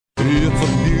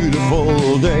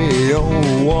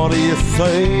What do you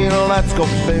say? Let's go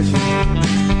fishing.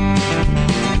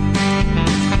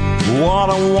 What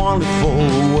a wonderful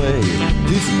way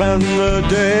to spend the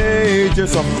day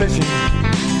just a fishing.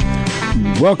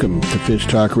 Welcome to Fish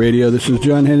Talk Radio. This is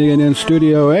John Hennigan in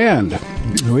studio, and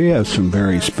we have some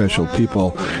very special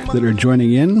people that are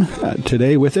joining in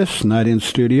today with us, not in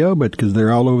studio, but because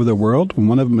they're all over the world.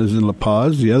 One of them is in La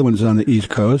Paz, the other one's on the East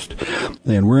Coast,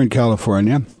 and we're in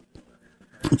California.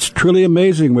 It's truly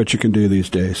amazing what you can do these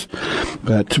days.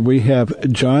 But we have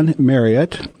John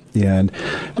Marriott. And,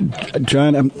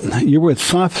 John, you're with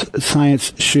Soft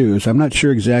Science Shoes. I'm not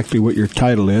sure exactly what your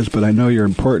title is, but I know you're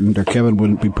important, or Kevin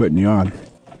wouldn't be putting you on.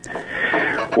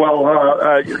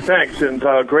 Well, thanks, and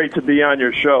great to be on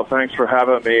your show. Thanks for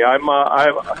having me. I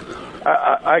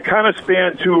kind of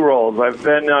span two roles. I've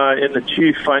been in the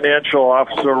Chief Financial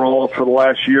Officer role for the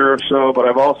last year or so, but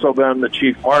I've also been the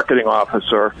Chief Marketing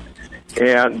Officer.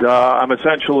 And I'm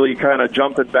essentially kind of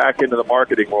jumping back into the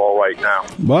marketing role right now.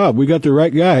 Wow, we got the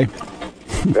right guy.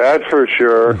 That's for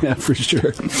sure. Yeah, for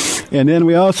sure. And then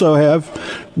we also have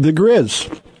the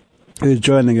Grizz, who's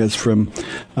joining us from,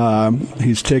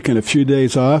 he's taken a few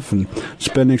days off and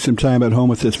spending some time at home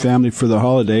with his family for the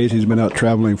holidays. He's been out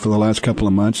traveling for the last couple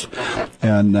of months.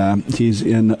 And he's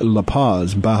in La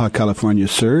Paz, Baja California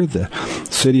Sur, the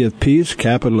city of peace,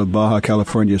 capital of Baja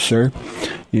California Sur.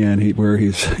 And where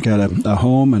he's got a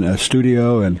home and a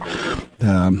studio and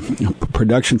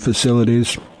production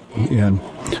facilities. And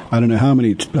I don't know how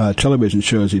many television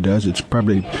shows he does. It's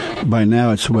probably, by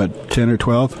now, it's what, 10 or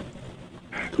 12?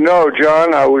 No,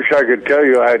 John, I wish I could tell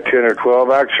you I had 10 or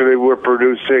 12. Actually, we're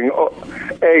producing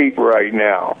 8 right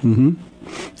now.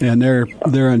 Mm-hmm. And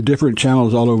they're on different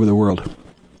channels all over the world.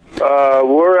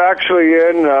 We're actually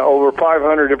in over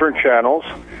 500 different channels,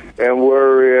 and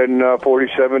we're in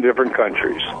 47 different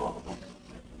countries.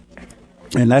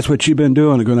 And that's what you've been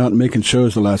doing, going out and making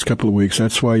shows the last couple of weeks.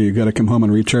 That's why you got to come home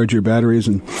and recharge your batteries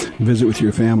and visit with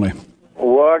your family.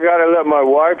 Well, I got to let my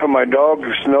wife and my dogs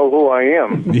know who I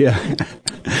am. Yeah.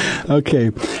 Okay.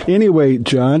 Anyway,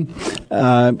 John,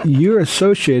 you're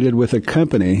associated with a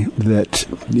company that,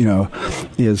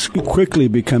 is quickly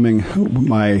becoming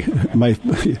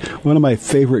one of my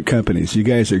favorite companies. You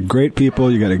guys are great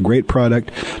people. You got a great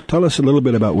product. Tell us a little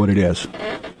bit about what it is.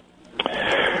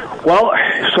 Well,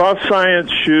 Soft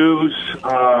Science Shoes,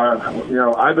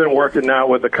 I've been working now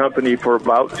with the company for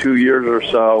about 2 years or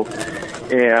so.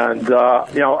 And,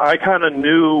 I kind of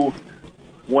knew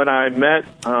when I met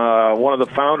one of the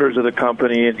founders of the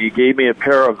company, and he gave me a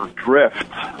pair of Drift,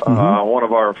 one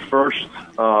of our first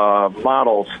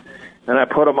models, and I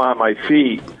put them on my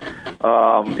feet.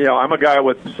 I'm a guy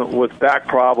with back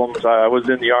problems. I was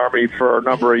in the Army for a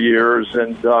number of years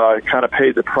and kind of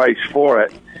paid the price for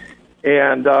it.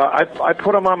 And I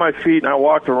put them on my feet, and I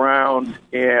walked around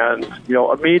and,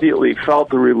 immediately felt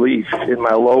the relief in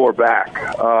my lower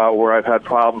back, where I've had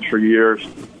problems for years,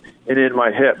 and in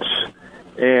my hips.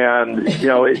 And,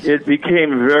 it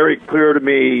became very clear to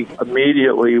me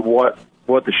immediately what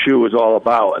the shoe was all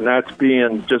about, and that's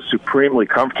being just supremely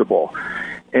comfortable.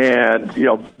 And,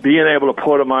 being able to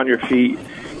put them on your feet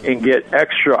and get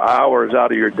extra hours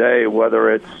out of your day,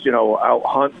 whether it's, out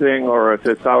hunting or if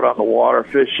it's out on the water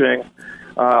fishing,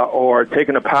 or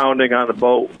taking a pounding on the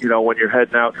boat, when you're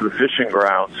heading out to the fishing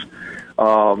grounds.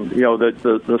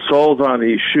 The soles on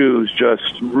these shoes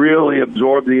just really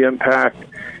absorb the impact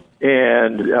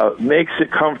and makes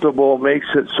it comfortable, makes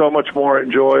it so much more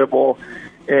enjoyable,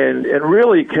 and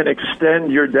really can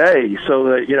extend your day so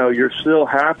that, you're still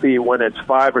happy when it's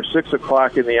 5 or 6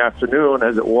 o'clock in the afternoon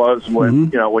as it was when,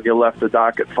 when you left the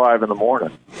dock at 5 in the morning.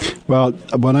 Well,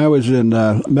 when I was in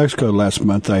Mexico last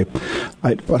month, I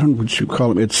don't know what you call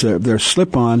them. It's they're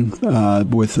slip-on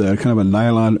with kind of a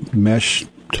nylon mesh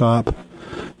top,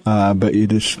 but you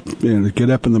just get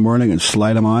up in the morning and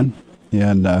slide them on.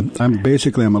 And I'm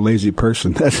a lazy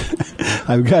person.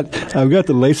 I've got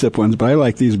the lace-up ones, but I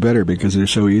like these better because they're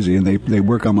so easy and they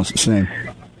work almost the same.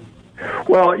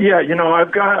 Well, yeah,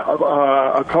 I've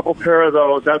got a couple pair of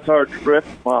those. That's our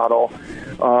Drift model.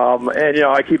 And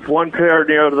I keep one pair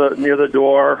near the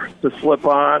door to slip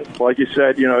on. Like you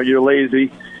said, you're lazy.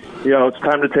 It's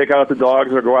time to take out the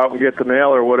dogs or go out and get the mail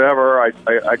or whatever.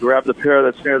 I grab the pair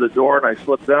that's near the door and I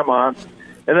slip them on.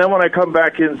 And then when I come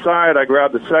back inside, I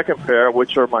grab the second pair,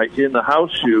 which are my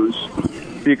in-the-house shoes,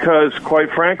 because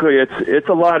quite frankly, it's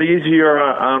a lot easier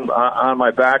on my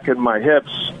back and my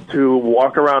hips to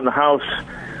walk around the house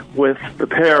with the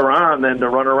pair on than to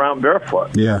run around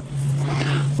barefoot. Yeah.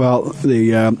 Well, the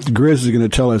Grizz is going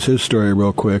to tell us his story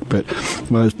real quick, but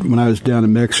when I was down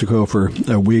in Mexico for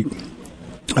a week,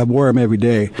 I wore them every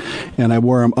day, and I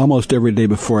wore them almost every day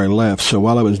before I left. So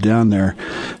while I was down there,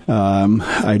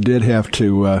 I did have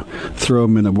to throw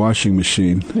them in the washing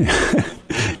machine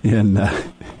and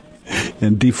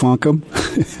defunk them.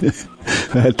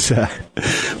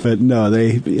 But no,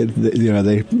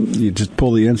 you just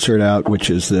pull the insert out, which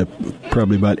is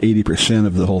probably about 80%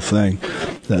 of the whole thing,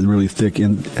 that really thick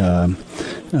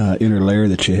inner layer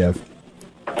that you have.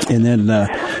 And then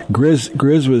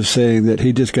Grizz was saying that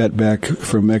he just got back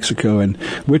from Mexico. And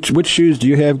which shoes do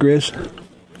you have, Grizz?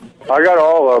 I got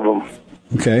all of them.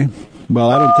 Okay. Well,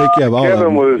 I don't think you have all of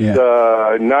them. Kevin was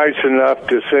nice enough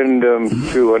to send them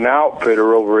to an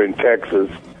outfitter over in Texas.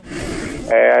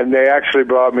 And they actually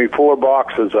brought me 4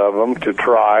 boxes of them to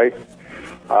try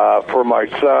for my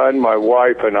son, my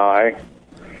wife, and I.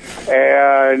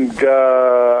 And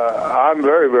I'm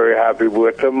very, very happy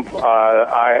with them.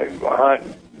 I hunt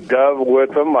dove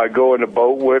with them. I go in the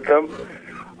boat with them.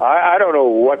 I don't know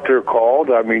what they're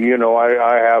called. I mean,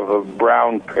 I have a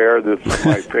brown pair that's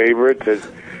my favorite that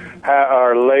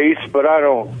are laced, but I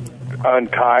don't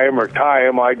untie them or tie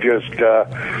them. I just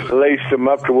lace them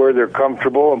up to where they're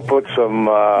comfortable and put some,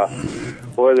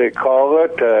 what do they call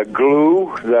it,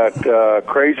 glue, that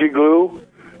crazy glue,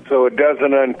 so it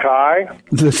doesn't untie.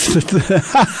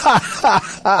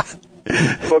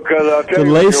 Because I'll tell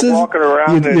you, laces? You're walking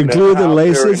around you glue the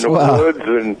laces? in the woods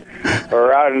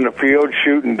or out in the field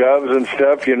shooting doves and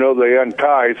stuff, they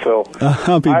untie. So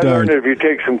I'll be I darned. learned if you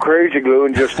take some crazy glue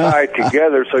and just tie it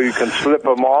together so you can slip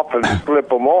them off and slip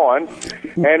them on,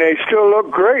 and they still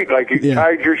look great, like you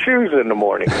tied your shoes in the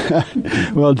morning.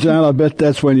 Well, John, I'll bet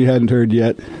that's one you hadn't heard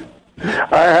yet.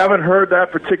 I haven't heard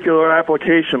that particular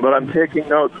application, but I'm taking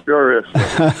notes furiously. And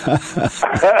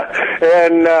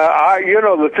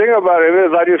the thing about it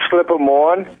is, I just slip them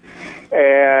on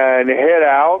and head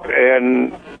out.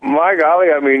 And my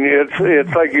golly, I mean,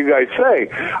 it's like you guys say.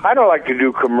 I don't like to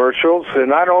do commercials,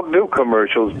 and I don't do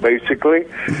commercials basically.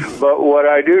 But what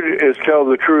I do is tell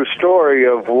the true story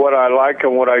of what I like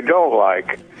and what I don't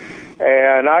like.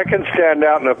 And I can stand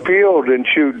out in a field and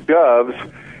shoot doves.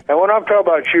 And when I'm talking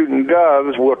about shooting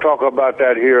doves, we'll talk about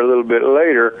that here a little bit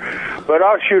later, but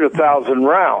I'll shoot 1,000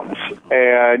 rounds.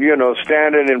 And,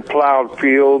 standing in plowed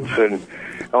fields and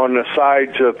on the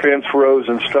sides of fence rows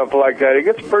and stuff like that, it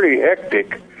gets pretty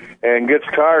hectic and gets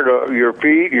tired of your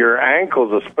feet, your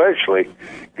ankles especially,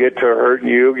 get to hurting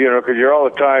you, because you're all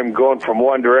the time going from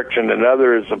one direction to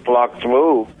another as the flocks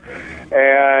move.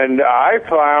 And I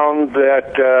found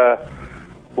that,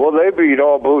 they beat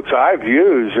all boots I've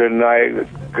used, and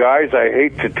guys, I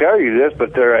hate to tell you this,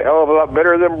 but they're a hell of a lot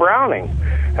better than Browning.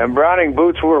 And Browning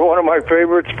boots were one of my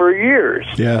favorites for years.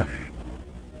 Yeah.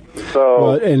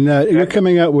 So, you're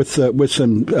coming out with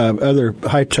some other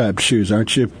high-top shoes,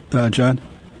 aren't you, John?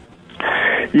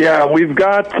 Yeah, we've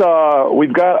got a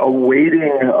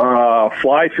wading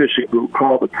fly fishing boot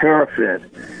called the Paraffin.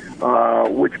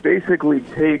 Which basically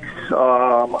takes,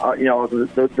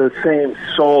 the same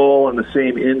sole and the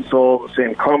same insole, the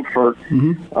same comfort,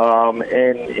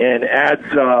 and adds,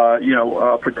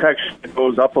 protection that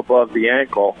goes up above the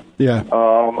ankle. Yeah.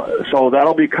 So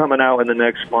that'll be coming out in the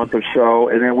next month or so,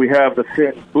 and then we have the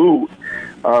Fin boot,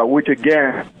 which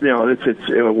again,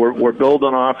 we're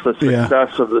building off the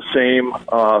success of the same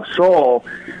sole,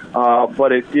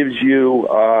 but it gives you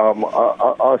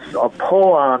a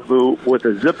pull-on boot with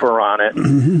a zipper on it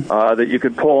that you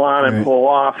can pull on and pull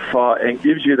off, and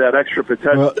gives you that extra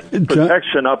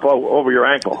protection up over your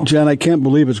ankle. John, I can't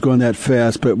believe it's going that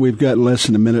fast, but we've got less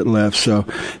than a minute left. So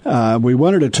we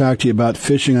wanted to talk to you about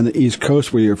fishing on the East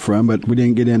Coast where you're from, but we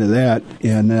didn't get into that.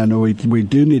 And I know we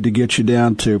do need to get you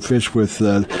down to fish with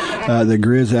the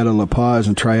Grizz out of La Paz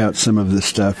and try out some of this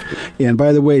stuff. And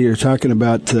by the way, you're talking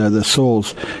about the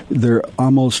soles. They're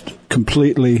almost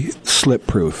completely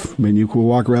slip-proof. I mean, you can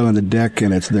walk around on the deck,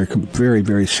 and they're very,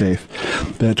 very safe.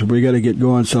 But we got to get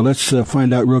going. So let's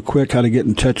find out real quick how to get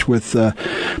in touch with,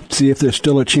 see if there's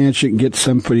still a chance you can get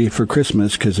somebody for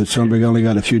Christmas, because we only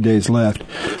got a few days left.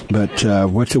 But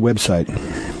what's the website?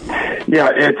 Yeah,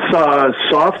 it's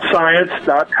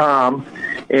softscience.com.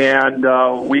 And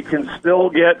we can still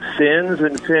get Fins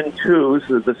and Fin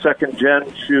 2s, the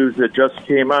second-gen shoes that just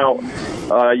came out.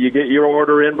 You get your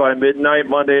order in by midnight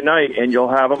Monday night, and you'll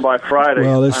have them by Friday.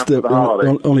 Well, that's the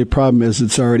only problem is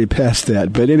it's already past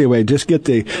that. But anyway, just go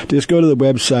to the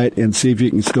website and see if you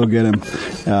can still get them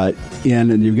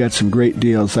in, and you've got some great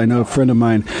deals. I know a friend of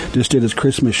mine just did his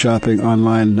Christmas shopping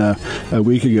online a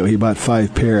week ago. He bought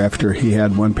 5 pair after he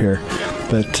had 1 pair.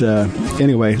 But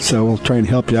anyway, so we'll try and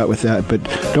help you out with that. But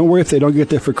don't worry if they don't get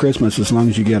there for Christmas, as long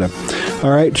as you get them. All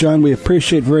right, John, we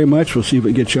appreciate very much. We'll see if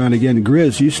we can get you on again.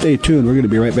 Grizz, you stay tuned. We're going to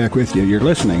be right back with you. You're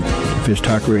listening Fish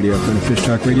Talk Radio. Go to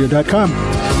fishtalkradio.com.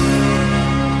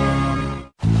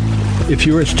 If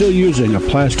you are still using a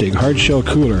plastic hard-shell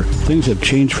cooler, things have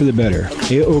changed for the better.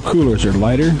 AO coolers are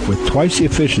lighter with twice the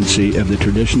efficiency of the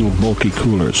traditional bulky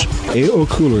coolers. AO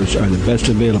coolers are the best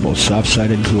available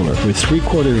soft-sided cooler with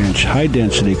 3/4-inch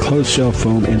high-density closed-cell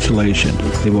foam insulation.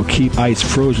 They will keep ice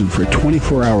frozen for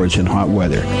 24 hours in hot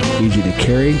weather. Easy to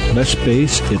carry, less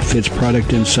space, it fits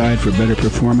product inside for better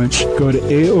performance. Go to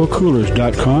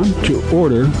aocoolers.com to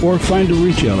order or find a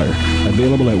retailer.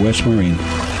 Available at West Marine.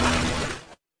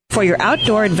 For your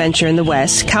outdoor adventure in the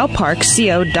West,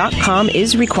 CalParksCO.com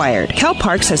is required.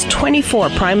 CalParks has 24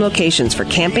 prime locations for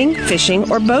camping,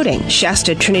 fishing, or boating.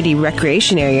 Shasta Trinity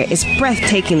Recreation Area is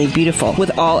breathtakingly beautiful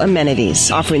with all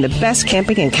amenities, offering the best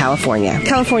camping in California.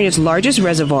 California's largest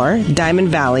reservoir, Diamond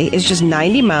Valley, is just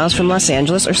 90 miles from Los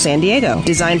Angeles or San Diego,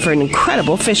 designed for an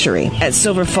incredible fishery. At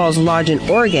Silver Falls Lodge in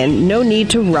Oregon, no need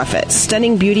to rough it.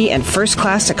 Stunning beauty and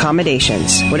first-class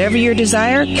accommodations. Whatever your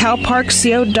desire,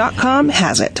 CalParksCO.com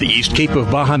has it. The East Cape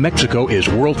of Baja, Mexico is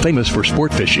world famous for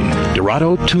sport fishing.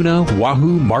 Dorado, tuna,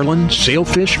 wahoo, marlin,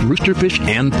 sailfish, roosterfish,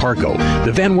 and pargo.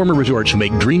 The Van Wormer Resorts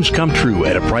make dreams come true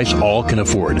at a price all can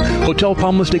afford. Hotel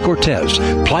Palmas de Cortez,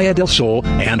 Playa del Sol,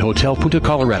 and Hotel Punta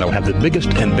Colorado have the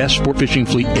biggest and best sport fishing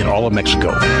fleet in all of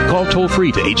Mexico. Call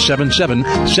toll-free to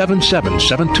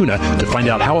 877-777-TUNA to find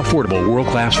out how affordable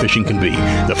world-class fishing can be.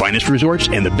 The finest resorts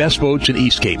and the best boats in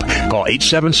East Cape. Call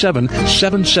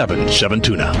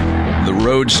 877-777-TUNA. The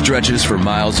road stretches for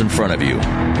miles in front of you,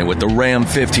 and with the Ram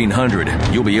 1500,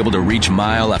 you'll be able to reach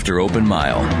mile after open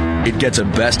mile. It gets a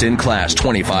best-in-class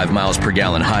 25 miles per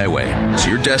gallon highway, so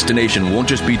your destination won't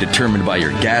just be determined by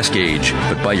your gas gauge,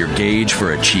 but by your gauge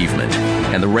for achievement.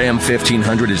 And the Ram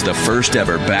 1500 is the first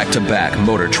ever back-to-back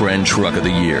Motor Trend Truck of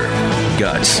the Year.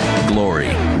 Guts, glory,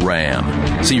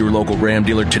 Ram. See your local Ram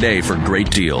dealer today for great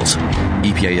deals.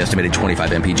 EPA estimated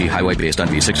 25 mpg highway based on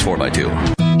V6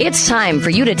 4x2. It's time for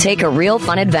you to take a real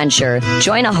fun adventure.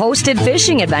 Join a hosted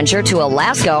fishing adventure to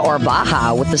Alaska or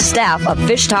Baja with the staff of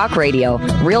Fish Talk Radio.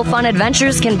 Real Fun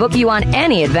Adventures can book you on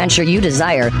any adventure you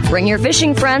desire. Bring your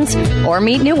fishing friends or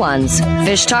meet new ones.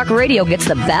 Fish Talk Radio gets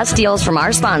the best deals from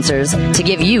our sponsors to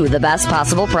give you the best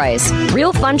possible price.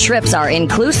 Real Fun trips are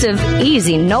inclusive,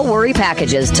 easy, no-worry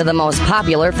packages to the most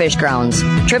popular fish grounds.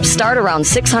 Trips start around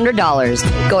 $600.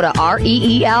 Go to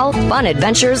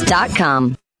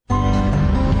REELFunadventures.com.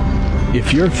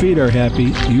 If your feet are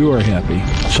happy, you are happy.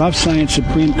 Soft Science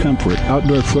Supreme Comfort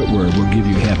outdoor footwear will give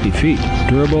you happy feet.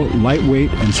 Durable,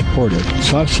 lightweight, and supportive,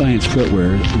 Soft Science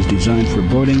footwear is designed for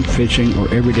boating, fishing,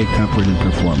 or everyday comfort and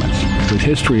performance. With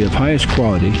history of highest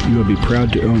quality, you will be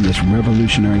proud to own this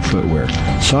revolutionary footwear.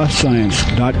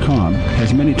 SoftScience.com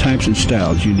has many types and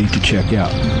styles you need to check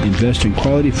out. Invest in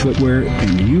quality footwear,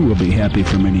 and you will be happy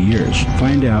for many years.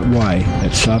 Find out why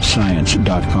at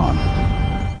SoftScience.com.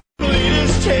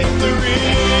 Please take the real,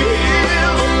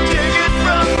 take it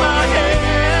from my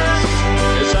hands,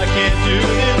 'cause I can't do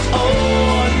this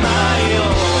on my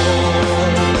own.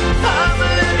 I'm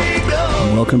letting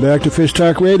go. Welcome back to Fish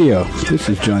Talk Radio. This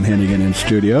is John Hennigan in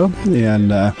studio,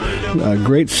 and a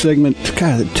great segment.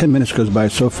 God, 10 minutes goes by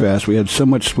so fast. We had so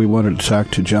much we wanted to talk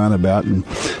to John about, and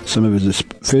some of his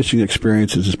fishing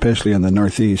experiences, especially in the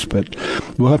Northeast, but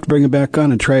we'll have to bring him back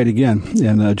on and try it again.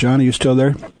 And John, are you still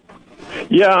there?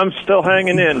 Yeah, I'm still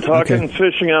hanging in. Talking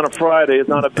fishing on a Friday is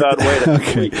not a bad way to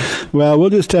Okay. Well, we'll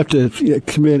just have to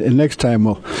commit, and next time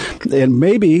and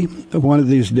maybe one of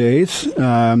these days,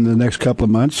 the next couple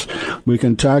of months, we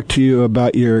can talk to you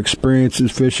about your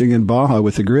experiences fishing in Baja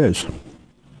with the Grizz.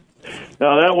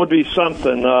 Now, that would be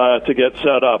something to get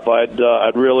set up.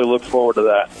 I'd really look forward to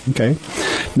that. Okay.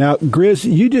 Now, Grizz,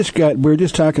 we were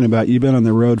just talking about, you've been on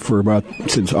the road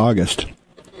since August.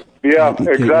 Yeah,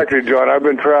 exactly, John. I've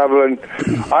been traveling.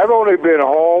 I've only been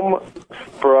home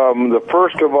from the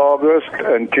 1st of August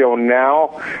until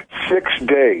now, 6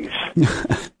 days.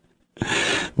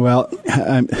 Well,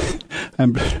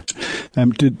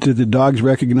 did the dogs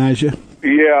recognize you?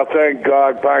 Yeah, thank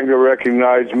God. Panga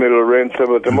recognized me, Lorenzo,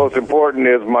 but the most important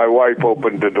is my wife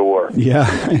opened the door. Yeah,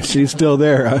 she's still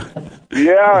there, huh?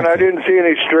 Yeah, and I didn't see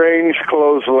any strange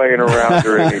clothes laying around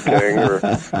or anything.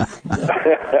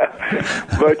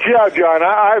 But yeah, John,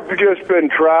 I've just been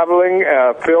traveling,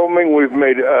 filming. We've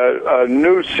made a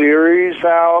new series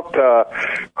out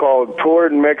called Tour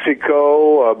in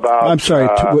Mexico about... I'm sorry,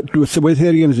 what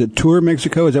again? Is it Tour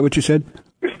Mexico? Is that what you said?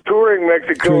 Touring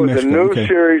Mexico is a new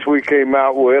series we came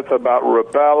out with about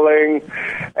rappelling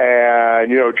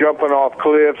and, jumping off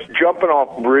cliffs, jumping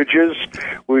off bridges.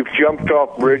 We've jumped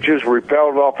off bridges,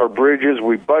 rappelled off of bridges,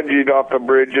 we bungeed off of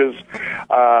bridges,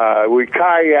 we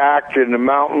kayaked in the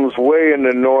mountains way in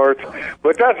the north.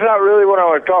 But that's not really what I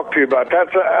want to talk to you about.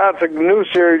 That's a new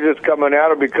series that's coming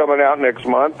out. It'll be coming out next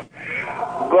month.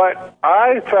 But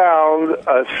I found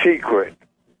a secret.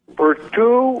 For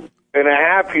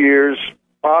 2.5 years,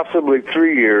 possibly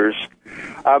 3 years,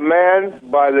 a man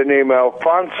by the name of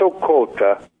Alfonso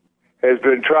Cota has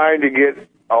been trying to get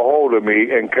a hold of me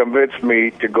and convince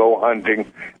me to go hunting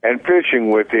and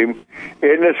fishing with him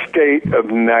in the state of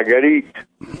Nayarit.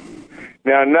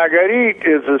 Now, Nayarit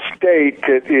is a state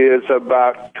that is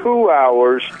about 2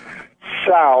 hours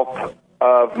south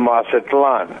of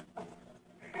Mazatlan.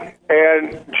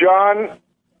 And, John,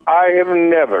 I have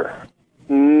never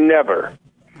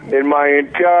in my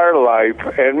entire life,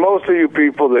 and most of you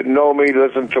people that know me,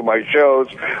 listen to my shows,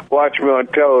 watch me on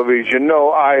television,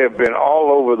 know I have been all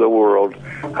over the world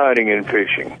hunting and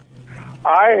fishing.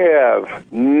 I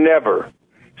have never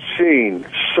seen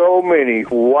so many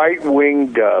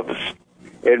white-winged doves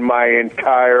in my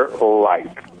entire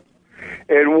life.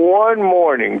 And one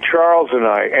morning, Charles and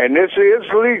I, and this is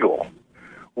legal,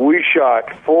 we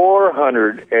shot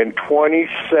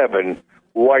 427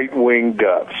 white-winged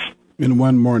doves. In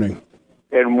one morning.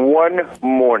 In one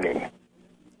morning.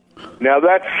 Now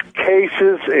that's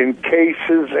cases and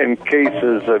cases and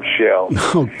cases of shells.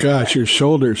 Oh, gosh, your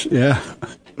shoulders, yeah.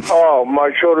 Oh,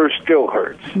 my shoulder still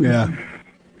hurts. Yeah.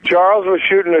 Charles was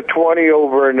shooting a 20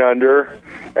 over and under,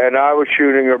 and I was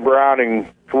shooting a Browning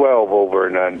 12 over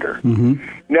and under. Mm-hmm.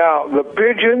 Now, the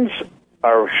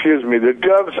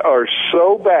doves are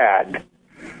so bad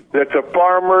that the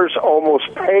farmers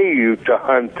almost pay you to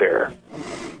hunt there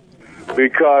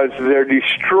because they're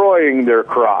destroying their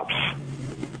crops.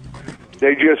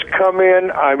 They just come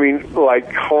in,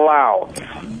 like clouds.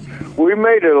 We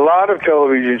made a lot of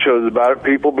television shows about it.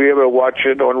 People be able to watch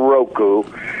it on Roku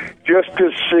just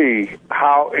to see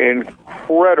how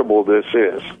incredible this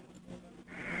is.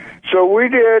 So we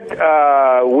did,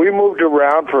 we moved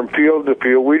around from field to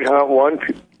field. We'd hunt one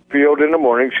field in the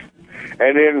mornings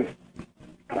and then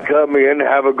come in,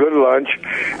 have a good lunch,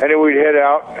 and then we'd head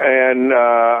out and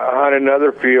hunt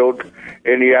another field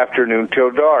in the afternoon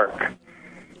till dark.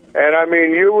 And,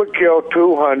 you would kill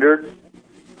 200.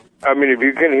 If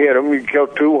you can hit them, you kill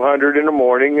 200 in the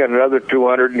morning and another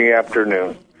 200 in the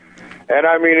afternoon. And,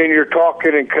 and you're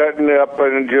talking and cutting up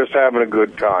and just having a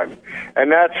good time.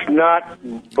 And that's not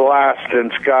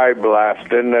blasting, sky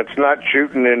blasting. That's not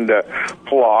shooting into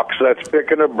flocks. That's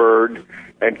picking a bird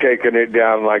and taking it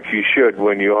down like you should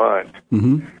when you hunt.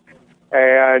 Mm-hmm.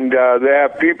 And they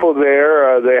have people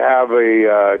there. They have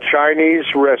a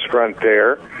Chinese restaurant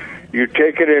there. You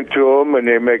take it into them, and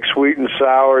they make sweet and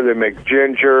sour. They make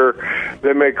ginger.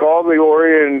 They make all the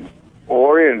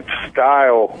Orient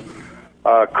style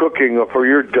cooking for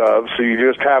your doves. So you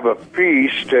just have a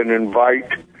feast and invite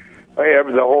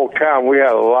the whole town. We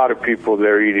had a lot of people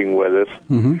there eating with us.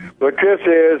 Mm-hmm. But this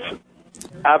is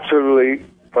absolutely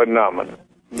phenomenal.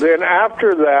 Then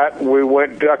after that, we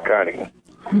went duck hunting.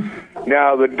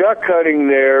 Now, the duck hunting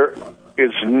there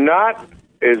is not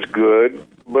as good,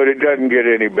 but it doesn't get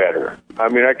any better. I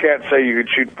can't say you could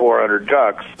shoot 400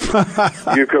 ducks.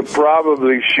 You could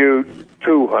probably shoot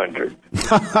 200.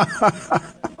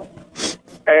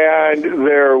 And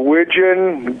they're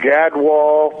widgeon,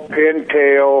 gadwall,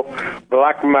 pintail,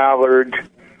 black mallard.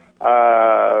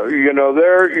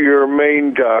 They're your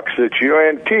main ducks and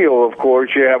teal, of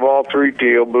course. You have all three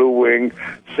teal, blue wing,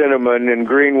 cinnamon, and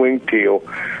green wing teal.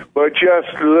 But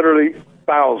just literally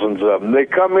thousands of them. They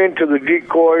come into the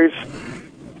decoys,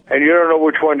 and you don't know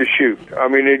which one to shoot.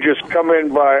 They just come in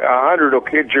by 100 will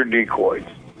hit your decoys.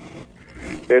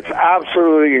 It's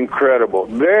absolutely incredible.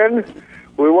 Then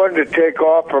we wanted to take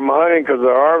off from hunting because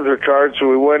our arms are tired, so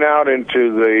we went out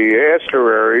into the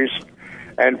estuaries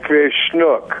and fished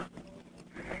snook.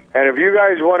 And if you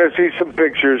guys want to see some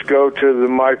pictures, go to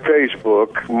my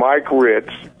Facebook, Mike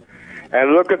Ritz,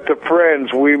 and look at the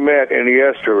friends we met in the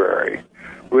estuary.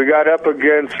 We got up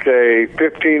against a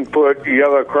 15-foot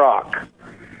yellow croc,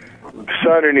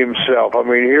 sunning himself.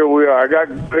 Here we are. I got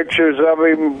pictures of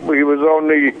him. He was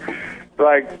only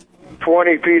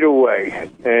 20 feet away,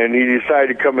 and he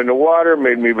decided to come in the water,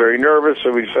 made me very nervous,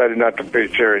 so we decided not to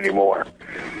fish there anymore.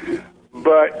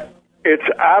 But it's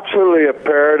absolutely a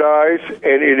paradise,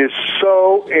 and it is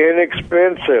so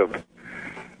inexpensive.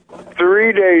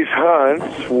 3 days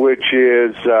hunts, which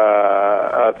is 6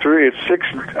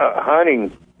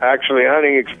 hunting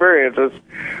experiences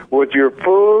with your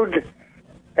food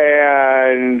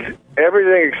and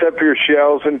everything except your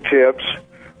shells and tips,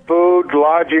 food,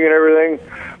 lodging, and everything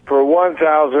for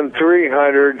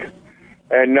 $1,300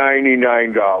 And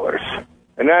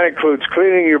that includes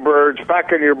cleaning your birds,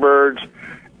 packing your birds,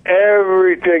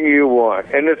 everything you want.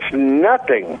 And it's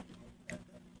nothing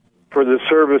for the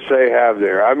service they have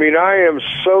there. I mean, I am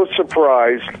so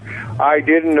surprised. I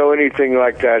didn't know anything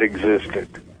like that existed.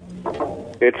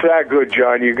 It's that good,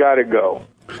 John. You got to go.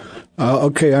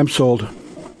 Okay, I'm sold.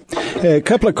 Hey, a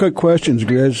couple of quick questions,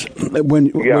 Grizz. When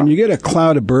you get a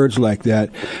cloud of birds like that,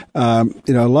 a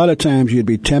lot of times you'd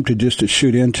be tempted just to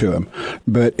shoot into them.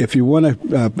 But if you want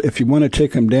to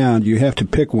take them down, you have to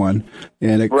pick one,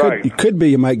 and it could be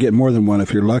you might get more than one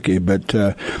if you're lucky. But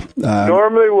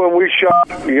normally when we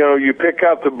shot, you pick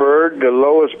out the bird, the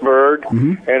lowest bird,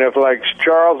 and if like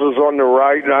Charles is on the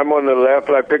right and I'm on the left,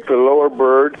 I pick the lower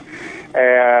bird.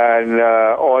 And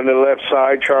on the left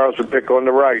side, Charles would pick on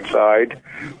the right side.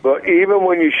 But even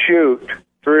when you shoot,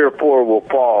 3 or 4 will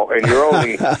fall, and you're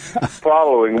only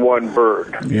following one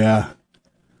bird. Yeah.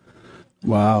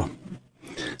 Wow.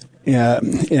 Yeah,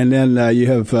 and then you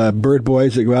have bird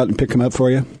boys that go out and pick them up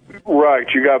for you? Right.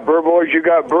 You got bird boys. You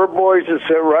got bird boys that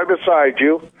sit right beside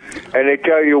you, and they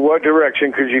tell you what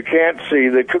direction, because you can't see.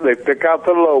 They pick out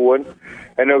the low one.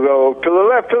 And they'll go, to the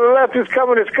left, it's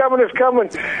coming.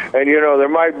 And, there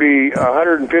might be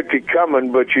 150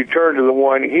 coming, but you turn to the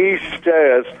one he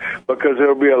says, because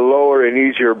it'll be a lower and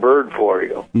easier bird for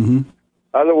you. Mm-hmm.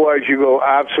 Otherwise, you go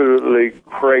absolutely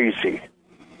crazy.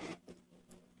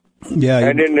 Yeah.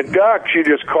 And in the ducks, you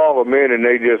just call them in, and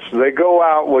they go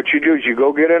out. What you do is you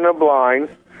go get in a blind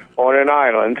on an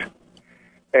island.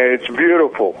 And it's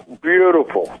beautiful,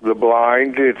 the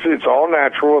blind. It's all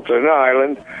natural. It's an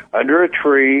island under a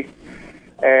tree.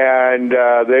 And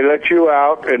they let you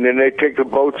out, and then they take the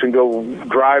boats and go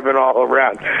driving all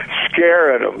around,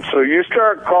 scaring them. So you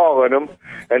start calling them,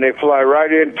 and they fly right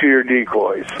into your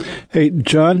decoys. Hey,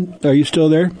 John, are you still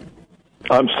there?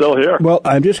 I'm still here. Well,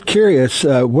 I'm just curious.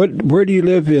 Where do you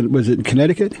live in? Was it in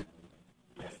Connecticut?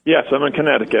 Yes, I'm in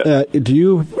Connecticut.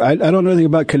 I don't know anything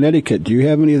about Connecticut. Do you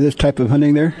have any of this type of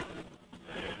hunting there?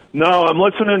 No, I'm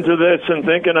listening to this and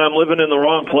thinking I'm living in the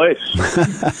wrong place.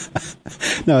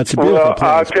 No, it's a beautiful place.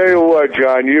 I'll tell you what,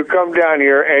 John. You come down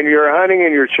here and you're hunting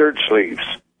in your shirt sleeves.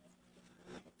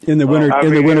 In the winter,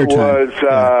 It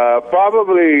was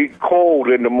probably cold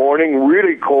in the morning,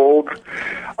 really cold,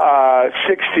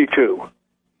 62,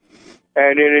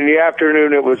 and then in the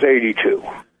afternoon it was 82.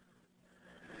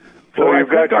 So you've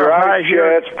got your ice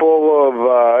jets full of,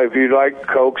 if you like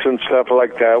Cokes and stuff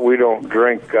like that. We don't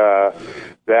drink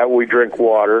that. We drink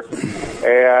water.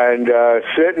 And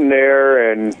sitting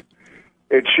there, and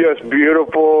it's just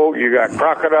beautiful. You got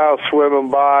crocodiles swimming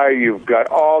by. You've got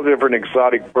all different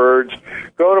exotic birds.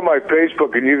 Go to my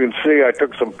Facebook, and you can see I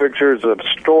took some pictures of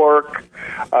stork,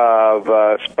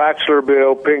 of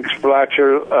spatula-bill, pink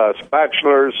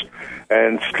spatulars,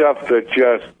 and stuff that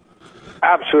just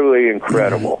absolutely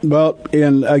incredible. Well,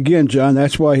 and again, John,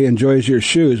 that's why he enjoys your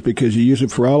shoes, because you use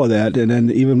it for all of that, and then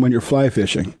even when you're fly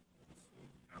fishing.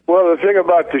 Well, the thing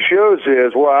about the shoes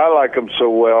is, why I like them so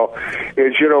well,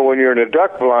 is, when you're in a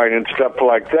duck blind and stuff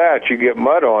like that, you get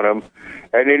mud on them,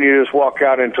 and then you just walk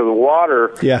out into the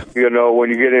water. Yeah.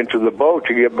 When you get into the boat,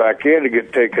 you get back in to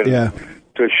get taken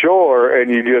to shore,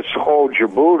 and you just hold your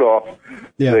boot off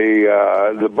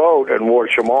the boat and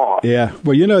wash them off. Yeah.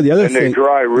 Well, the other thing... And they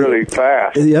dry really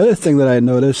fast. The other thing that I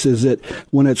notice is that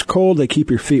when it's cold, they keep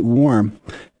your feet warm,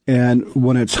 and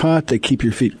when it's hot, they keep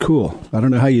your feet cool. I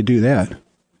don't know how you do that.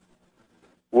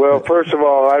 Well, first of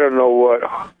all, I don't know what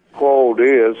cold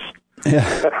is, but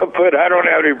I don't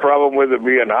have any problem with it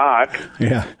being hot.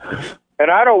 Yeah. And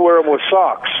I don't wear them with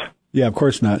socks. Yeah, of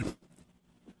course not.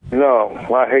 No,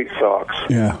 I hate socks.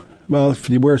 Yeah. Well, if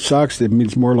you wear socks, it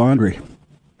means more laundry.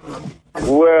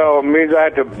 Well, it means I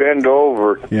have to bend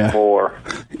over more.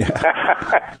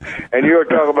 Yeah. And you were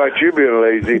talking about you being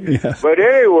lazy. Yeah. But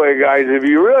anyway, guys, if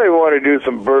you really want to do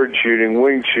some bird shooting,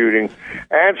 wing shooting,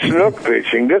 and snook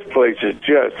fishing, this place is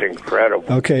just incredible.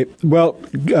 Okay. Well,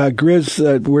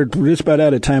 Grizz, we're just about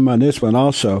out of time on this one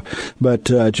also.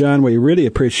 But, John, we really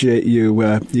appreciate you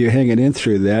hanging in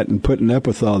through that and putting up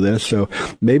with all this. So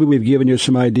maybe we've given you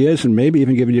some ideas, and maybe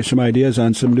even given you some ideas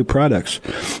on some new products.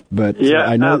 But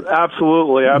I know...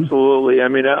 Absolutely. I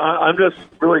mean, I'm just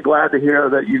really glad to hear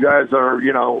that you guys are,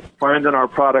 finding our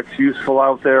products useful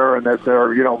out there, and that they're,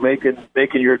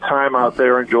 making your time out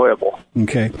there enjoyable.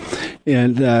 Okay.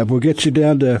 And we'll get you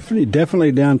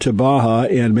definitely down to Baja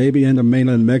and maybe into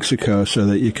mainland Mexico so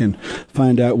that you can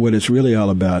find out what it's really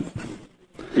all about.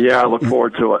 Yeah, I look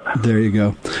forward to it. There you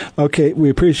go. Okay, we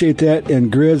appreciate that. And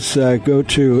Grizz, go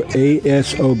to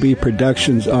ASOB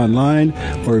Productions online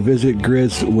or visit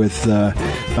Grizz with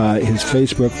his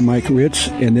Facebook, Mike Ritz.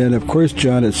 And then, of course,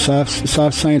 John, at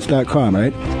softscience.com,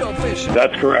 right?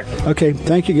 That's correct. Okay,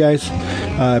 thank you, guys.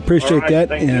 Appreciate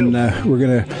that. And we're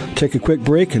going to take a quick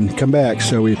break and come back.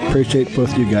 So we appreciate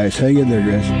both you guys. Hang in there,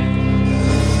 Grizz.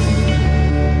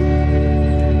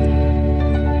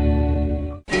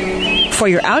 For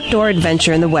your outdoor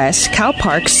adventure in the West,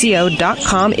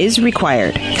 CalParksCO.com is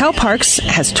required. CalParks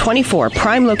has 24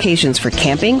 prime locations for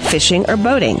camping, fishing, or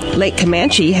boating. Lake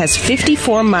Comanche has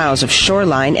 54 miles of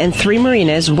shoreline and 3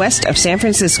 marinas west of San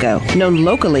Francisco, known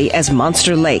locally as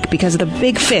Monster Lake because of the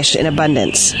big fish in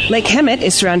abundance. Lake Hemet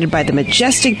is surrounded by the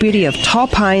majestic beauty of tall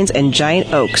pines and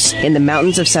giant oaks in the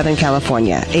mountains of Southern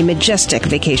California, a majestic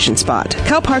vacation spot.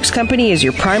 CalParks Company is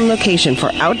your prime location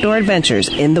for outdoor adventures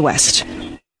in the West.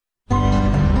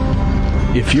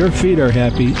 If your feet are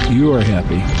happy, you are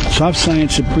happy. Soft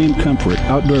Science Supreme Comfort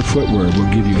Outdoor Footwear will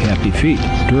give you happy feet.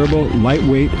 Durable,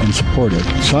 lightweight, and supportive,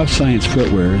 Soft Science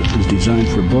Footwear is designed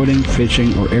for boating,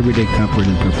 fishing, or everyday comfort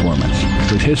and performance.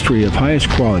 With history of highest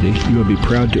quality, you will be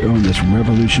proud to own this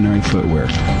revolutionary footwear.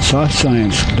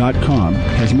 SoftScience.com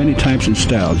has many types and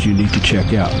styles you need to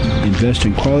check out. Invest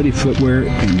in quality footwear,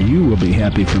 and you will be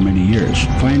happy for many years.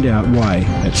 Find out why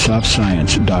at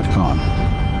SoftScience.com.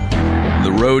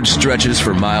 The road stretches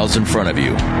for miles in front of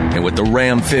you, and with the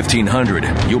Ram 1500,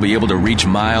 you'll be able to reach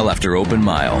mile after open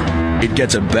mile. It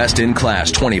gets a best-in-class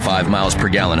 25 miles per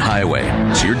gallon highway,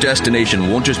 so your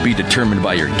destination won't just be determined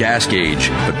by your gas gauge,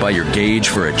 but by your gauge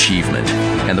for achievement.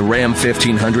 And the Ram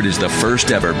 1500 is the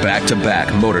first ever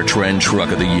back-to-back Motor Trend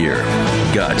Truck of the Year.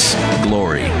 Guts,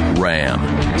 glory,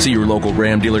 Ram. See your local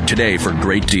Ram dealer today for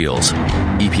great deals.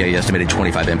 EPA estimated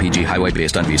 25 mpg highway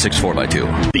based on V6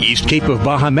 4x2. The East Cape of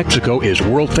Baja, Mexico is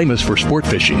world famous for sport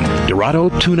fishing. Dorado,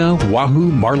 tuna,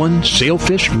 wahoo, marlin,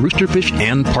 sailfish, roosterfish,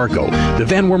 and pargo. The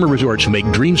Van Wormer Resorts make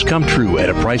dreams come true at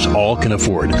a price all can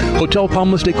afford. Hotel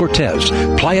Palmas de Cortez,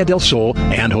 Playa del Sol,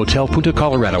 and Hotel Punta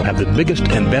Colorado have the biggest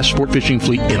and best sport fishing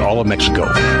fleet in all of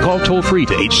Mexico. Call toll-free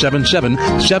to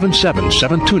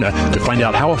 877-777-TUNA to find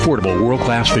out how affordable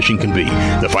world-class fishing can be.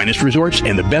 The finest resorts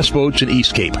and the best boats in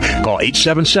East Cape. Call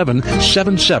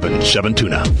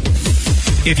 877-777-TUNA.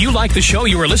 If you like the show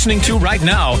you are listening to right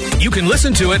now, you can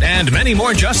listen to it and many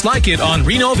more just like it on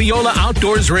Reno Viola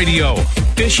Outdoors Radio.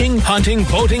 Fishing, hunting,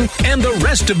 boating, and the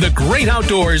rest of the great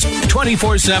outdoors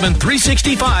 24/7,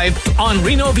 365 on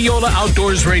Reno Viola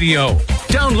Outdoors Radio.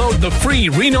 Download the free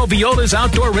Reno Viola's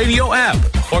Outdoor Radio app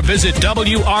or visit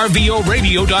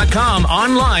WRVOradio.com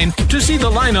online to see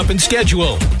the lineup and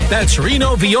schedule. That's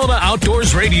Reno Viola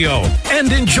Outdoors Radio.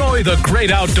 And enjoy the great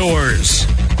outdoors.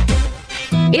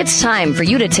 It's time for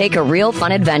you to take a real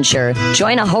fun adventure.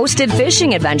 Join a hosted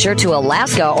fishing adventure to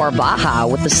Alaska or Baja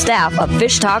with the staff of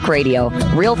Fish Talk Radio.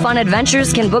 Real Fun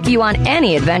Adventures can book you on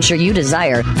any adventure you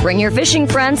desire. Bring your fishing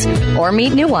friends or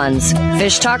meet new ones.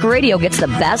 Fish Talk Radio gets the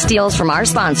best deals from our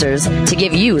sponsors to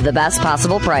give you the best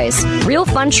possible price. Real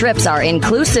Fun trips are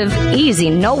inclusive, easy,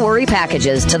 no-worry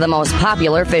packages to the most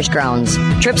popular fish grounds.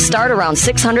 Trips start around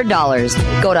 $600.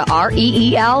 Go to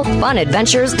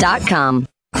REELfunadventures.com.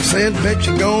 I said, bet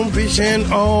you gone fishing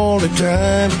all the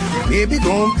time. Baby,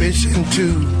 gone fishing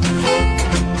too.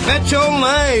 Bet your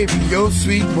life, your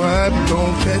sweet wife,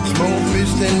 gonna catch more fish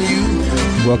than you.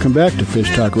 Welcome back to Fish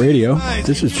Talk Radio.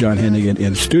 This is John Hennigan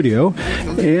in studio,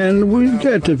 and we've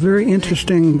got a very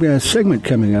interesting segment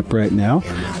coming up right now.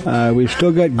 We've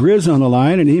still got Grizz on the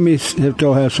line, and he may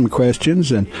still have some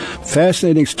questions, and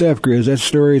fascinating stuff, Grizz. That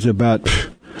story is about...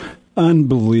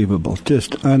 unbelievable,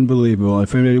 just unbelievable.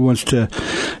 If anybody wants to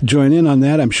join in on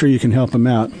that, I'm sure you can help them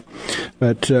out.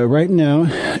 But right now,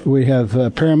 we have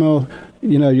Parimal.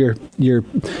 You know, your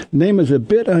name is a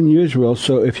bit unusual,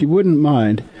 so if you wouldn't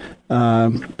mind,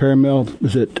 Parimal,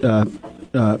 is it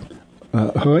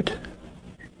Rohit?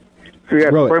 Yeah,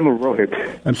 Parimal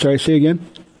Rohit. I'm sorry, say again?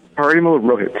 Parimal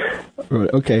Rohit.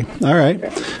 Okay, all right.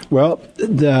 Well,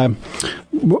 the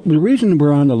reason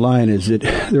we're on the line is that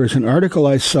there was an article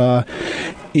I saw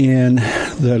in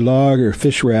the Log or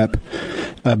Fish Wrap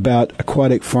about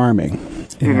aquatic farming.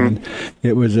 And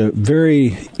it was a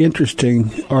very interesting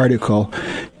article,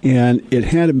 and it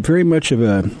had very much of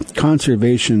a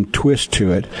conservation twist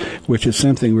to it, which is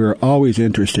something we were always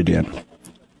interested in.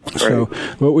 So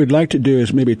what we'd like to do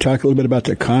is maybe talk a little bit about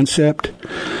the concept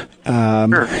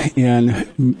and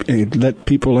let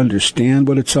people understand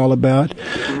what it's all about,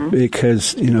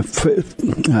 because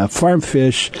farm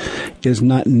fish is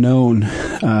not known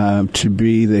to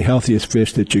be the healthiest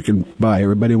fish that you can buy.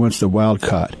 Everybody wants the wild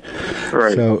caught.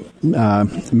 Right. So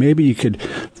maybe you could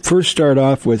first start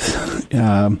off with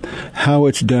how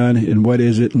it's done and what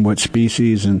is it and what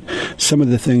species and some of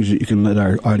the things that you can let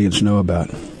our audience know about.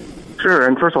 Sure,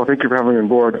 and first of all, thank you for having me on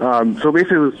board. So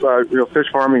basically, fish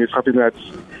farming is something that's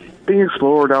being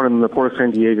explored down in the Port of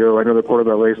San Diego. I know the Port of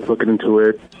LA is looking into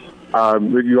it.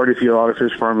 You already see a lot of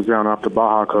fish farms down off the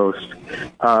Baja coast.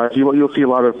 You'll see a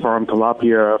lot of farm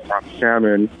tilapia, farm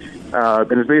salmon,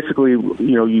 and it's basically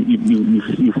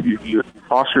you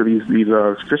foster these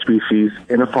fish species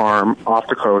in a farm off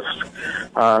the coast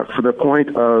for the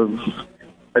point of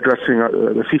addressing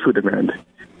the seafood demand.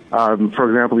 For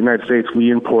example, the United States, we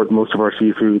import most of our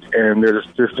seafood, and there's a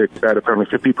statistic that apparently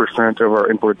 50% of our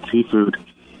imported seafood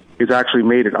is actually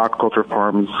made at aquaculture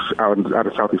farms out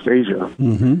of Southeast Asia.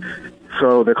 Mm-hmm.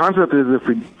 So the concept is if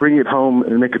we bring it home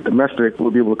and make it domestic,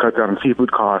 we'll be able to cut down on seafood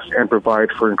costs and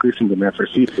provide for increasing demand for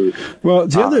seafood. Well,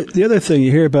 the other thing you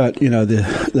hear about,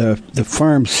 the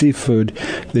farm seafood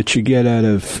that you get out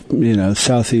of,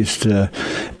 Southeast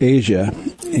Asia,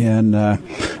 and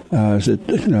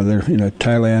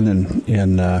Thailand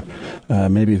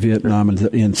and maybe Vietnam and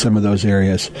in some of those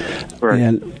areas, right.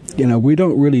 And we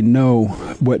don't really know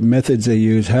what methods they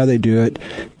use, how they do it,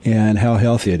 and how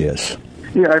healthy it is.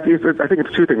 Yeah, I think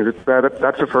it's two things.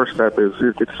 That's the first step. Is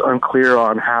it's unclear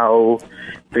on how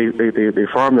they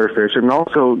farm their fish, and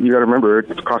also you got to remember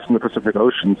it's crossing the Pacific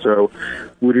Ocean, so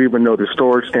we don't even know the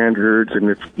storage standards, and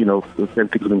if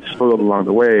things have been spoiled along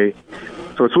the way.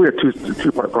 So it's really a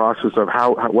two-part process of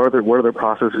what are the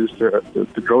processes to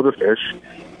grow the fish,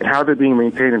 and how they're being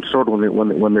maintained and stored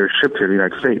when they're shipped here to the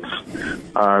United States.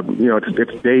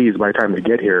 It's days by the time they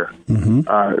get here. Mm-hmm.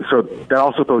 So that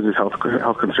also poses health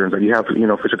concerns. That you have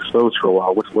fish exposed for a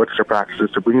while. What's their practices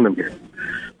to bring them here?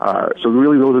 So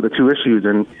really, those are the two issues.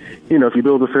 And if you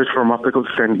build a fish farm off the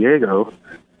coast of San Diego,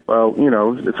 well,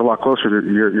 it's a lot closer.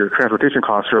 Your transportation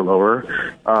costs are lower,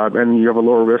 and you have a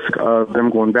lower risk of them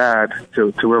going bad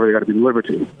to wherever they got to be delivered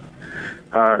to.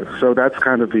 So that's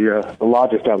kind of the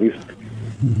logic, at least.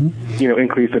 Mm-hmm.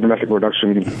 Increase the domestic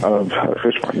production of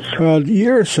fish farms. Well, a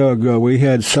year or so ago, we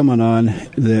had someone on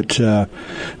that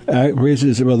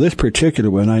raises, this particular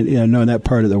one, I know in that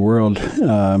part of the world,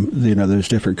 there's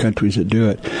different countries that do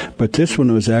it, but this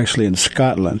one was actually in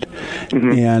Scotland,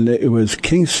 mm-hmm. and it was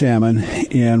king salmon,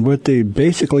 and what they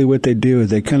do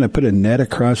is they kind of put a net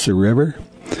across the river,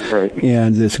 right.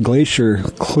 And this glacier,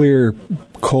 clear,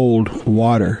 cold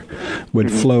water would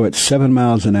mm-hmm. flow at 7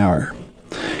 miles an hour.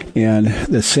 And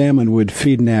the salmon would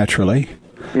feed naturally,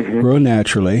 mm-hmm. grow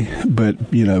naturally, but,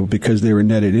 because they were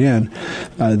netted in,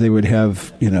 they would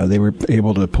have, they were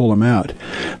able to pull them out.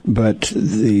 But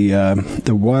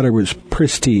the water was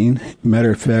pristine.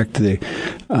 Matter of fact, the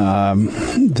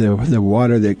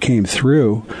water that came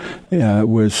through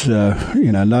was,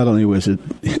 not only was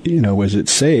it,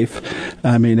 safe,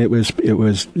 I mean, it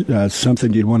was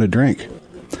something you'd want to drink.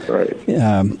 Right.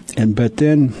 But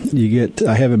then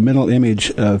I have a mental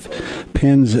image of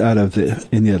pens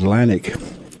in the Atlantic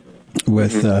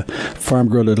with mm-hmm.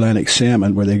 farm-grown Atlantic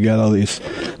salmon, where they got all these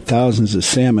thousands of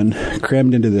salmon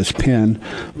crammed into this pen,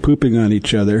 pooping on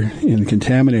each other and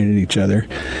contaminating each other,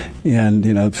 and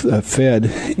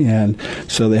fed, and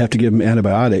so they have to give them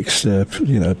antibiotics, to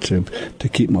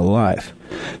keep them alive.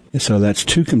 So that's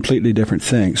two completely different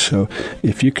things. So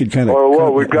if you could kind of... Well,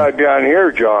 what we've got down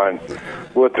here, John,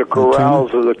 with the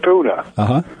corrals of the tuna.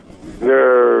 Uh-huh.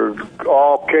 They're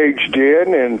all caged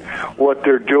in, and what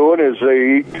they're doing is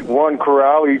one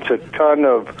corral eats a ton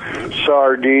of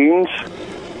sardines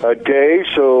a day,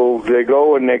 so they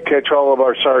go and they catch all of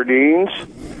our sardines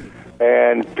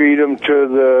and feed them to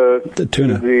the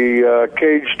tuna, the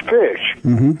caged fish,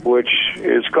 mm-hmm. which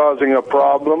is causing a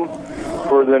problem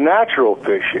for the natural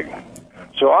fishing.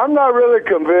 So I'm not really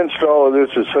convinced all of this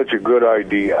is such a good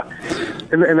idea.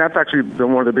 And that's actually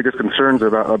one of the biggest concerns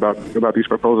about these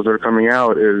proposals that are coming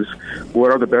out is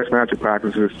what are the best magic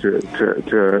practices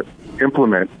to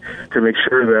implement to make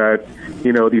sure that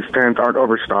these pens aren't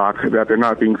overstocked, that they're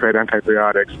not being fed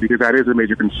antibiotics, because that is a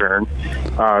major concern.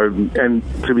 And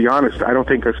to be honest, I don't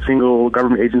think a single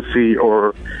government agency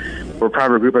or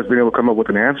private group has been able to come up with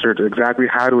an answer to exactly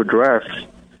how to address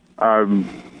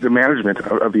the management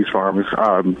of these farms,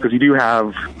 because you do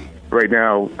have right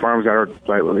now farms that are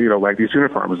like these tuna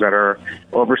farms that are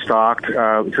overstocked,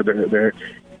 so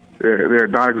they're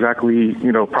not exactly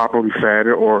properly fed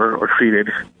or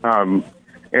treated,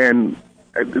 And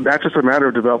that's just a matter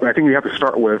of development. I think we have to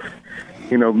start with,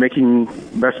 making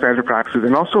best management practices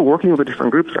and also working with the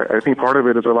different groups. I think part of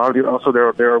it is also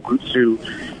there are groups who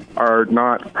are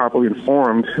not properly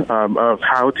informed of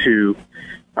how to,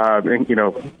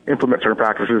 implement certain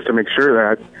practices to make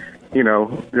sure that,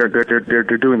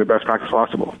 they're doing the best practice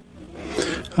possible.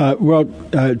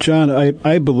 John,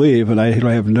 I believe, and I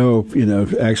have no,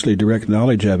 actually direct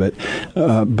knowledge of it,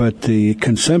 but the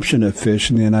consumption of fish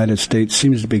in the United States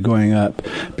seems to be going up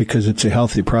because it's a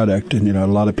healthy product, and, a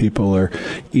lot of people are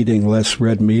eating less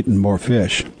red meat and more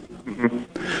fish.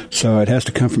 So it has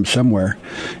to come from somewhere.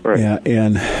 Right.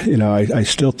 And I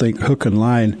still think hook and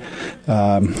line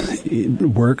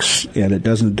works, and it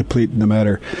doesn't deplete no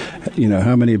matter,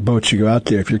 how many boats you go out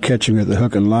there. If you're catching with the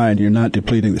hook and line, you're not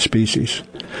depleting the species.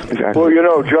 Exactly.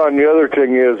 Well, John, the other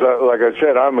thing is, like I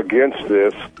said, I'm against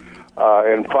this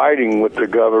and fighting with the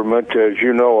government, as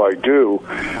you know I do.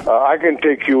 I can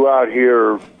take you out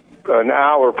here an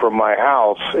hour from my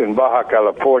house in Baja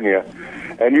California,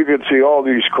 and you can see all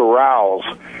these corrals.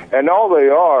 And all they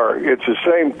are, it's the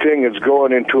same thing as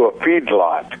going into a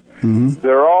feedlot.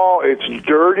 It's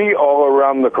dirty all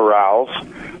around the corrals.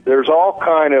 There's all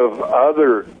kind of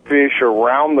other fish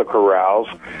around the corrals,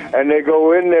 and they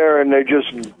go in there and they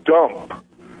just dump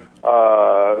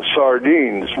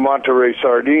sardines, Monterey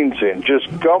sardines in, just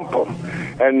dump them.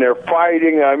 And they're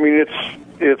fighting. I mean,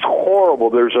 it's horrible.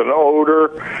 There's an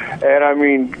odor. And, I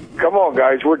mean, come on,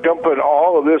 guys. We're dumping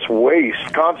all of this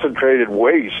waste, concentrated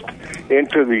waste,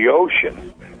 into the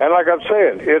ocean. And like I'm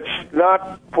saying, it's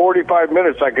not 45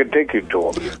 minutes I can take you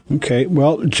to them. Okay.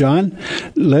 Well, John,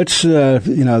 let's,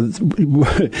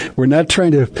 we're not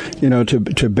trying to,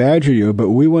 to badger you, but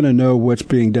we want to know what's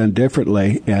being done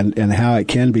differently and how it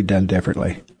can be done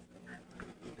differently.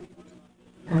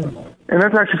 And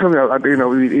that's actually something I'm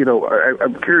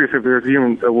curious if there's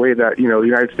even a way that the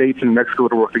United States and Mexico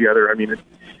to work together. I mean,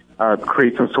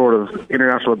 create some sort of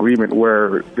international agreement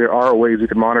where there are ways we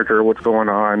can monitor what's going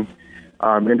on,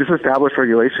 and just establish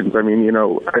regulations. I mean,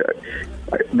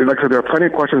 like I said, there are plenty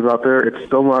of questions out there.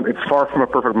 It's far from a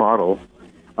perfect model,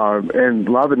 and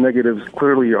a lot of the negatives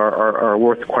clearly are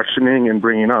worth questioning and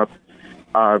bringing up.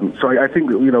 So I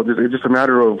think it's just a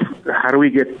matter of how do we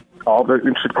get all the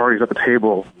interested parties at the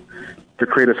table to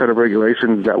create a set of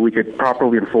regulations that we could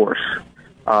properly enforce.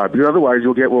 Because otherwise,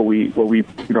 you'll get what we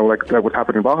like what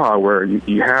happened in Baja, where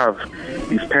you have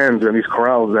these pens and these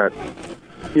corrals that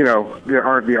they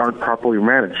aren't properly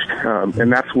managed,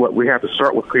 and that's what we have to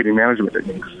start with, creating management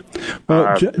techniques.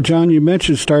 Well, John, you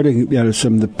mentioned starting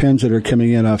some of the pens that are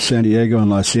coming in off San Diego and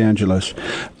Los Angeles.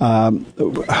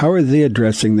 How are they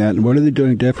addressing that, and what are they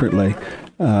doing differently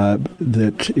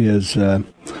that is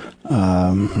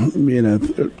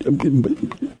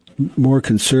more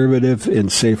conservative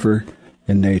and safer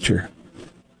in nature?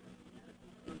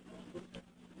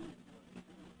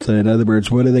 So in other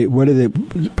words, what are they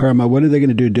going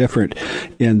to do different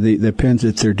in the pens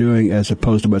that they're doing as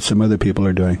opposed to what some other people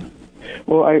are doing?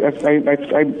 Well,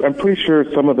 I'm pretty sure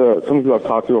some of the people I've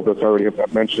talked to over this already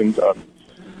have mentioned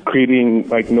creating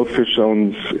no fish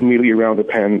zones immediately around the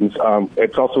pens.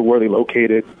 It's also where they're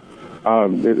located.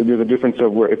 There's a difference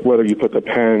of whether you put the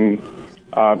pen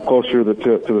closer to the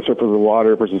surface of the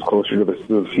water versus closer to the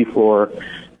seafloor.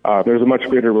 There's a much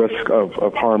greater risk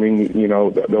of harming,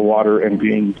 the water and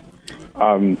being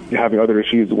having other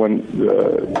issues when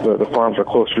the farms are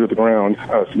closer to the ground,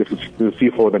 to the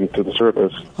seafloor than to the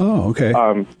surface. Oh, okay.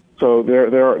 So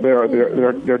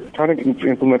they're trying to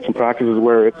implement some practices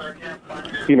where it's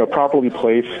properly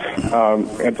placed. And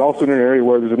it's also in an area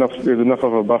where there's enough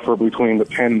of a buffer between the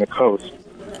pen and the coast.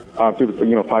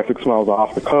 5-6 miles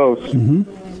off the coast,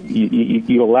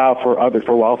 you allow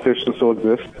for wild fish to still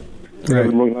exist.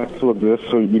 Right. Still exist,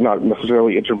 so you're not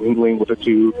necessarily intermingling with the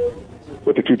two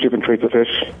different traits of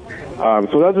fish.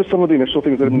 So those are some of the initial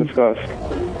things that have been discussed.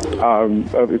 And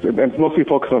it's mostly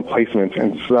focused on placement,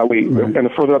 and so that way, and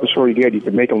the further out the shore you get, you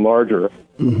can make them larger,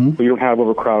 so you don't have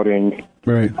overcrowding.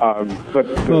 Right.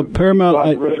 But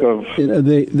Paramount, risk of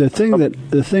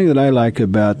the thing that I like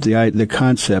about the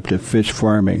concept of fish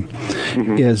farming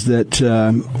is that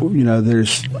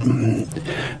there's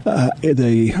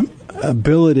the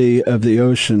ability of the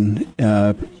ocean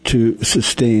to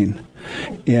sustain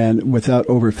and without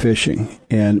overfishing.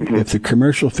 And if the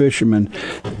commercial fishermen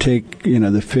take,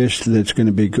 the fish that's going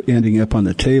to be ending up on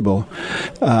the table,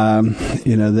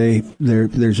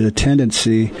 there's a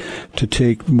tendency to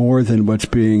take more than what's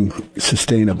being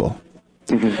sustainable.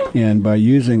 And by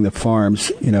using the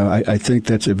farms, I think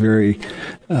that's a very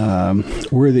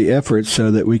worthy effort so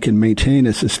that we can maintain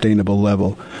a sustainable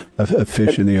level of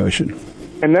fish in the ocean.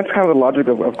 And that's kind of the logic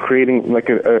of creating like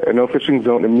a no fishing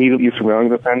zone immediately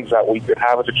surrounding the fence. That we could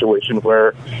have a situation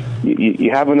where you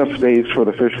have enough space for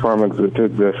the fish farm to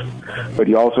exist, but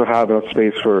you also have enough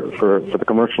space for the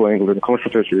commercial anglers, the commercial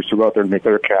fishers to go out there and make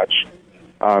their catch.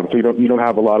 So you don't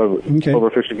have a lot of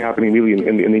overfishing happening immediately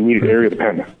in the immediate area of the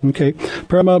pen. Okay,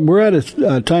 Paramount, we're out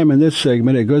of time in this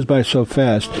segment. It goes by so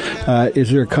fast.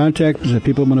 Is there a contact? Is there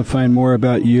people want to find more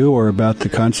about you or about the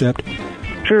concept?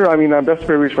 Sure. I mean, I'm best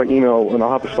to reach by email, and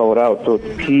I'll have to spell it out. So it's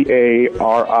PARIMAL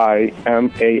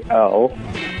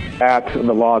at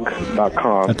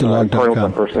thelog.com. At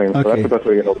thelog.com. First name. Okay. So that's the best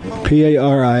way to get it.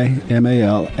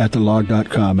 PARIMAL at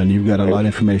thelog.com, and you've got a lot of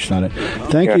information on it.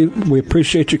 Thank you. We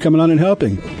appreciate you coming on and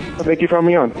helping. Thank you for having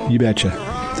me on. You betcha.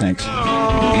 Thanks.